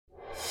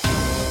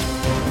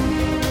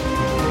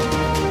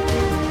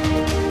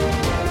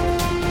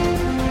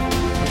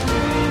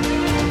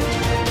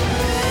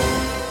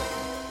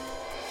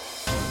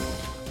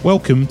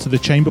Welcome to the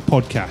Chamber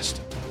Podcast.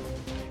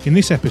 In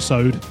this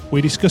episode,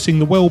 we're discussing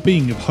the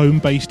well-being of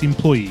home-based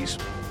employees.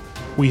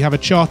 We have a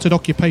chartered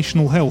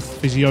occupational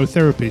health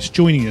physiotherapist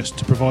joining us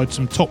to provide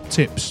some top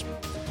tips.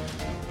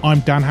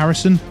 I'm Dan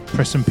Harrison,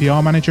 Press and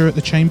PR Manager at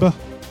the Chamber.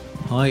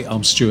 Hi,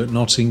 I'm Stuart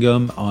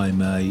Nottingham.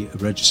 I'm a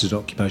registered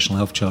occupational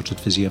health chartered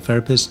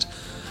physiotherapist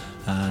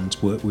and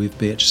work with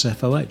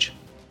BHSFOH.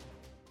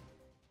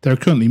 There are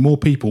currently more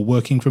people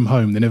working from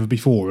home than ever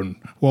before, and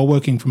while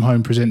working from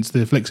home presents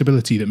the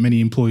flexibility that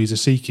many employees are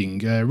seeking,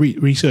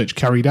 research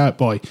carried out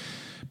by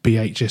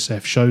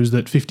BHSF shows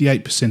that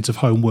 58% of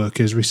home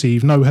workers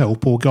receive no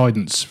help or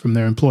guidance from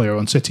their employer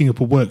on setting up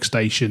a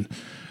workstation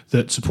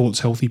that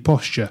supports healthy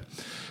posture.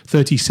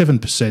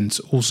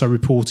 37% also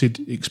reported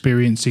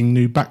experiencing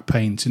new back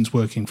pain since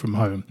working from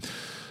home.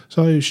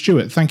 So,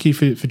 Stuart, thank you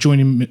for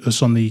joining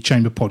us on the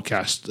Chamber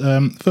Podcast.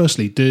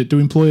 Firstly, do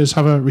employers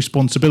have a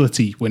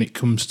responsibility when it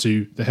comes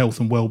to the health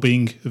and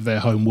well-being of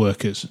their home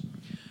workers?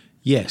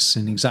 Yes,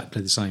 in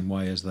exactly the same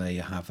way as they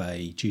have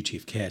a duty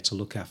of care to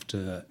look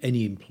after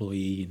any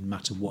employee, no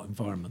matter what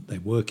environment they're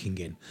working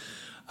in.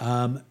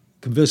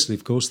 Conversely,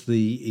 of course,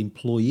 the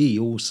employee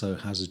also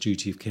has a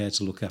duty of care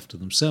to look after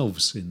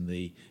themselves in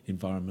the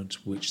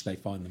environment which they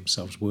find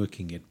themselves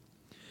working in.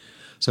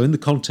 So in the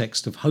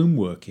context of home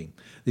working,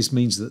 this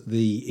means that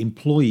the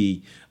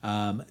employee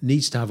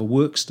needs to have a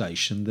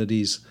workstation that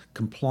is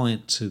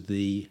compliant to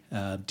the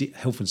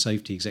Health and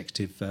Safety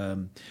Executive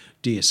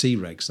DSE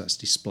regs, that's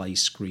display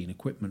screen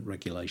equipment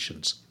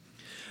regulations.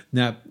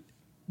 Now,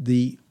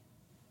 the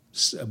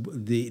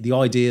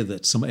idea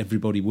that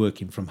everybody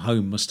working from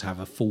home must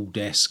have a full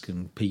desk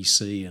and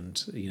PC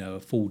and a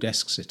full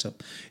desk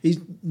setup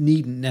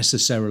needn't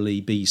necessarily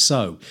be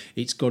so.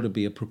 It's got to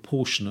be a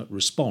proportionate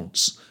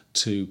response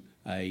to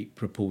a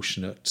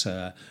proportionate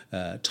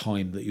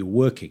time that you're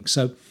working.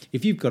 So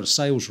if you've got a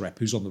sales rep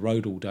who's on the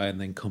road all day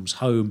and then comes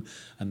home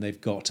and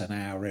they've got an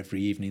hour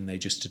every evening they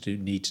just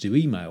need to do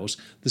emails,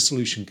 the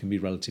solution can be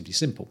relatively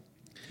simple.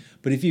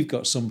 But if you've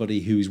got somebody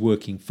who is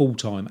working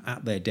full-time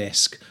at their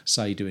desk,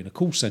 say doing a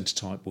call centre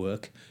type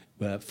work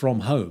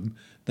from home,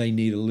 they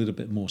need a little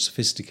bit more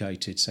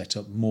sophisticated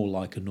setup, more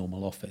like a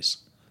normal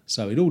office.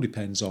 So it all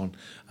depends on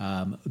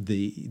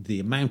the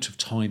amount of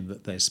time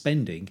that they're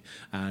spending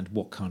and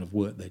what kind of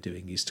work they're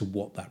doing as to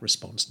what that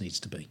response needs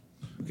to be.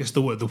 I guess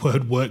the word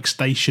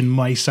workstation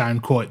may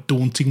sound quite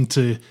daunting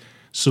to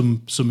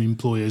some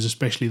employers,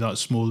 especially that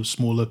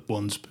smaller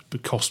ones,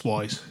 but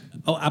cost-wise.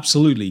 Oh,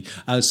 absolutely.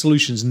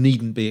 Solutions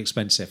needn't be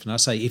expensive. And I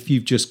say if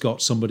you've just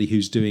got somebody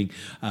who's doing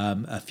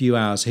a few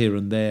hours here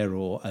and there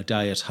or a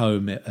day at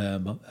home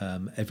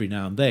every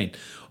now and then,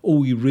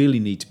 all you really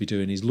need to be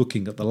doing is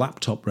looking at the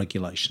laptop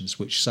regulations,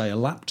 which say a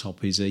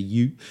laptop is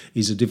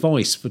a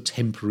device for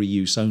temporary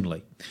use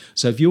only.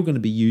 So if you're going to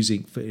be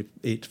using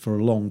it for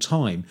a long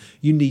time,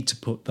 you need to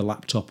put the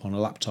laptop on a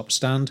laptop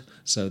stand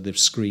so the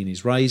screen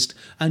is raised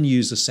and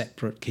use a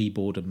separate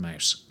keyboard and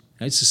mouse.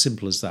 It's as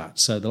simple as that.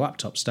 So the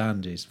laptop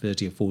stand is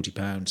 £30 or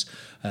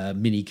 £40,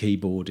 mini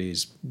keyboard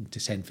is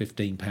 £10,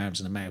 £15,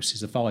 and a mouse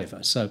is a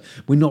 £5. So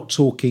we're not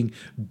talking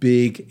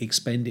big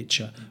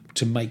expenditure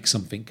to make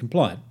something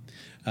compliant.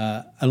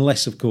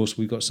 Unless, of course,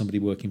 we've got somebody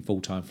working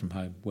full-time from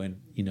home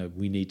when,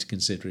 we need to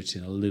consider it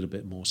in a little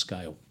bit more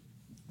scale.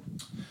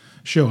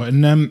 Sure.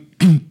 And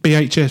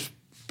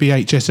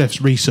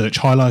BHSF's research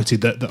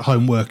highlighted that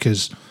home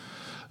workers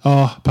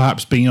are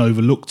perhaps being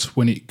overlooked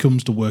when it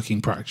comes to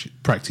working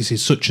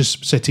practices such as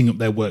setting up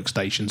their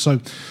workstation. So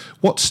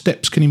what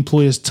steps can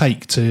employers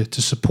take to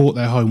support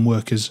their home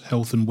workers'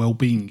 health and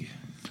well-being?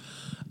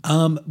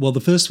 Well, the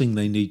first thing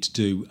they need to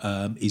do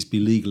is be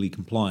legally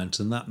compliant,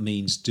 and that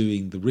means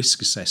doing the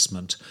risk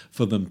assessment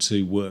for them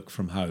to work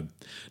from home.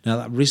 Now,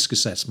 that risk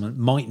assessment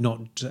might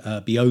not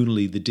be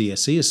only the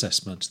DSE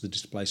assessment, the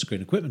display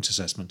screen equipment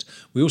assessment.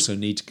 We also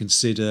need to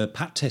consider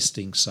PAT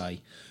testing, say,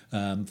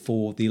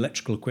 for the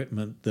electrical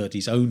equipment that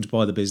is owned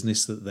by the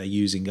business that they're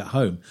using at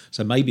home.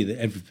 So maybe that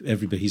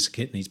every piece of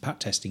kit needs PAT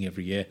testing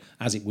every year,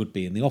 as it would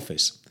be in the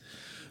office.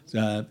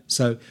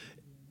 So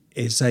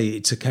it's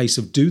a case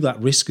of do that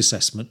risk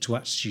assessment to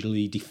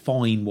actually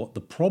define what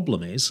the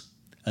problem is,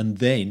 and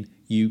then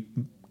you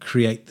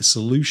create the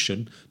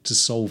solution to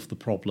solve the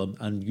problem,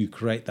 and you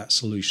create that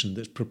solution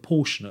that's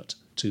proportionate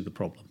to the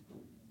problem.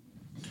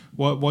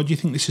 Why do you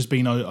think this has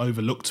been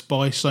overlooked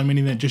by so many?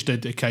 That just a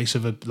case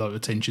of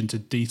attention to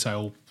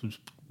detail,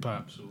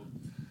 perhaps?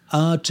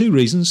 Two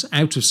reasons.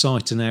 Out of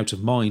sight and out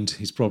of mind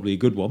is probably a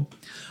good one.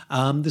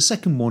 The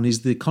second one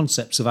is the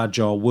concepts of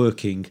agile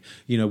working,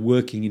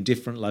 working in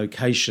different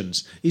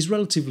locations, is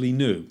relatively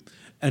new.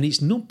 And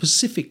it's not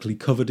specifically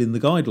covered in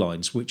the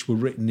guidelines, which were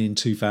written in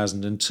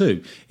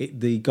 2002.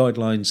 The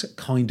guidelines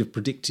kind of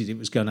predicted it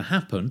was going to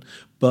happen,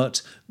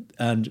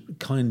 and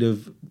kind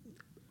of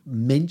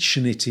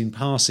mention it in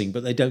passing,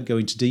 but they don't go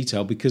into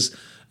detail because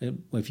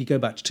if you go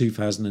back to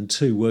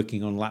 2002,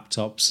 working on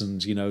laptops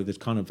and the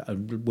kind of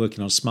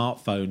working on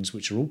smartphones,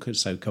 which are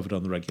also covered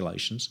on the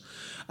regulations,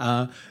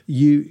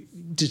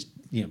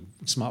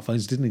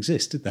 smartphones didn't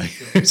exist, did they?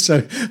 So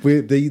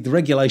the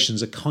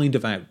regulations are kind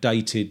of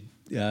outdated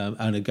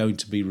and are going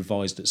to be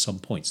revised at some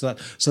point. So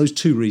those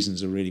two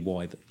reasons are really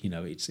why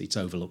it's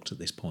overlooked at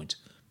this point.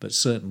 But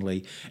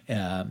certainly,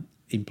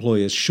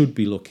 employers should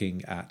be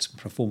looking at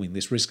performing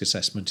this risk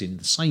assessment in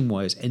the same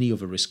way as any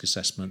other risk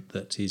assessment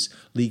that is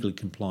legally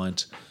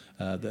compliant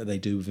that they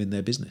do within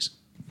their business.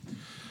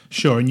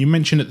 Sure, and you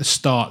mentioned at the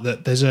start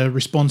that there's a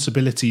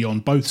responsibility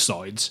on both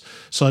sides.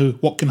 So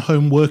what can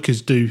home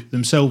workers do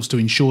themselves to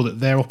ensure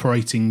that they're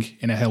operating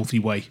in a healthy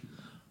way?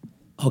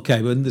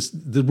 Okay, well,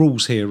 the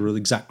rules here are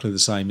exactly the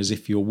same as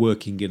if you're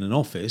working in an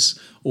office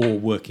or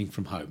working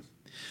from home.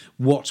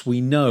 What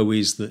we know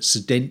is that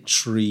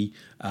sedentary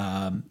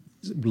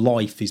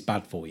life is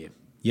bad for you.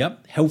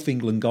 Yep, Health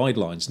England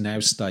guidelines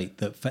now state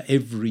that for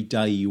every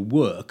day you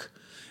work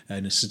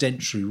in a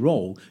sedentary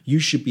role, you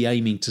should be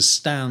aiming to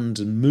stand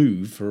and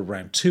move for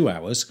around 2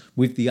 hours,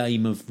 with the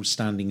aim of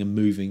standing and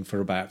moving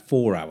for about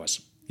 4 hours.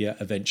 Yeah,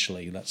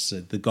 eventually, that's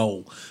the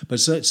goal. But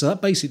so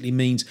that basically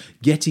means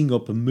getting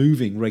up and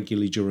moving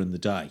regularly during the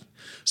day.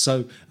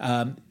 So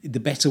the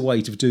better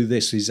way to do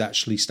this is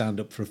actually stand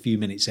up for a few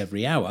minutes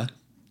every hour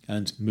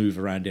and move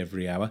around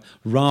every hour,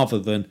 rather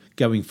than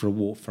going for a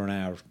walk for an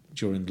hour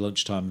during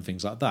lunchtime and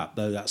things like that,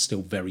 though that's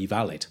still very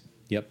valid.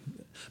 Yep.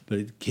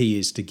 But the key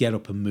is to get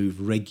up and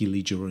move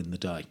regularly during the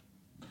day.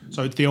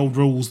 So it's the old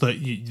rules that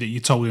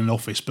you're told in an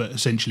office,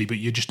 but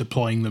you're just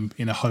applying them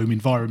in a home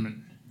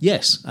environment.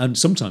 Yes, and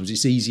sometimes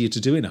it's easier to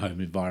do in a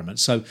home environment.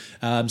 So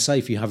say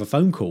if you have a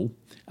phone call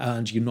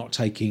and you're not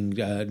taking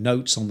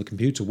notes on the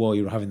computer while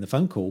you're having the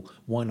phone call,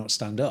 why not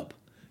stand up?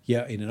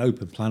 Yeah, in an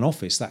open plan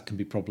office, that can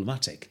be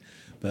problematic.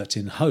 But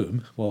in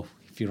home, well,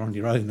 if you're on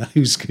your own,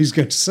 who's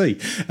going to see?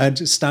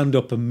 And stand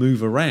up and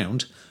move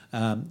around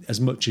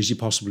as much as you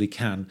possibly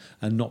can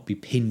and not be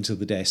pinned to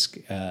the desk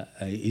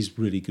is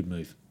really good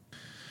move.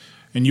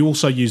 And you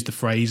also use the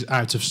phrase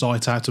out of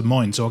sight, out of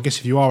mind. So I guess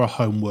if you are a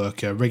home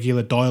worker,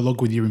 regular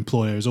dialogue with your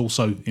employer is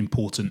also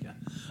important. Yeah,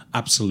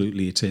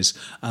 absolutely it is.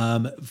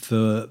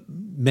 For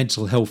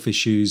mental health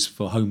issues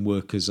for home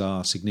workers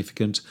are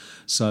significant.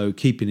 So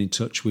keeping in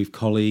touch with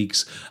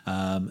colleagues,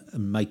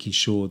 and making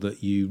sure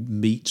that you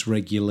meet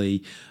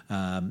regularly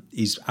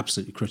is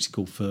absolutely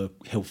critical for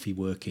healthy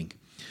working.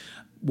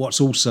 What's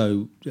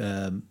also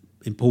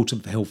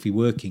important for healthy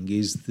working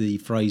is the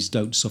phrase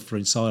 "don't suffer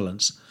in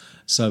silence."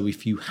 So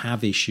if you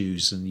have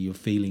issues and you're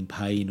feeling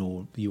pain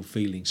or you're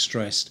feeling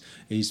stressed,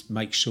 is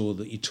make sure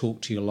that you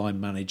talk to your line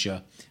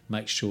manager,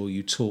 make sure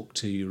you talk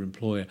to your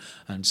employer,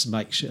 and to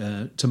make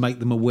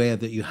them aware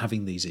that you're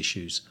having these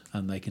issues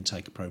and they can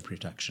take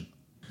appropriate action.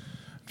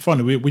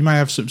 Finally, we may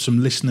have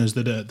some listeners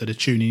that are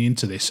tuning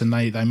into this, and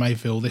they may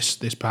feel this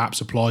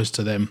perhaps applies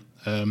to them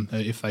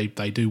if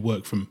they do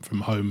work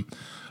from home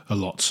a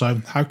lot.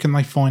 So how can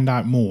they find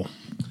out more?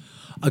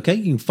 Okay,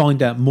 you can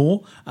find out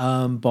more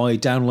by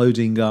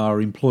downloading our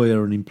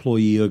employer and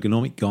employee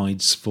ergonomic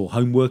guides for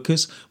home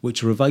workers,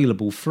 which are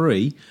available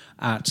free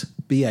at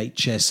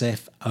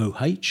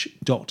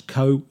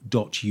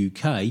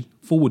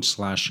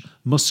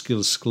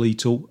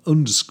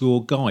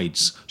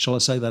bhsfoh.co.uk/musculoskeletal_guides. Shall I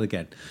say that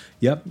again?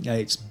 Yep,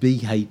 it's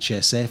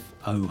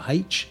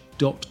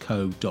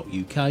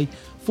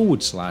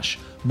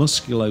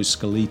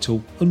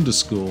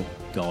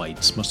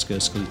bhsfoh.co.uk/musculoskeletal_guides.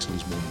 Musculoskeletal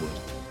is one word.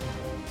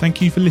 Thank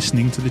you for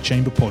listening to the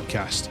Chamber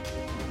Podcast.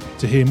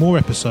 To hear more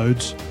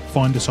episodes,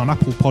 find us on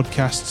Apple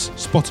Podcasts,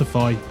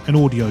 Spotify and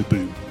Audio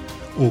Boom,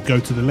 or go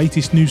to the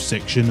latest news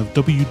section of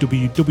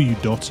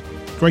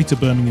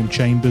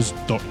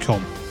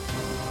www.greaterbirminghamchambers.com.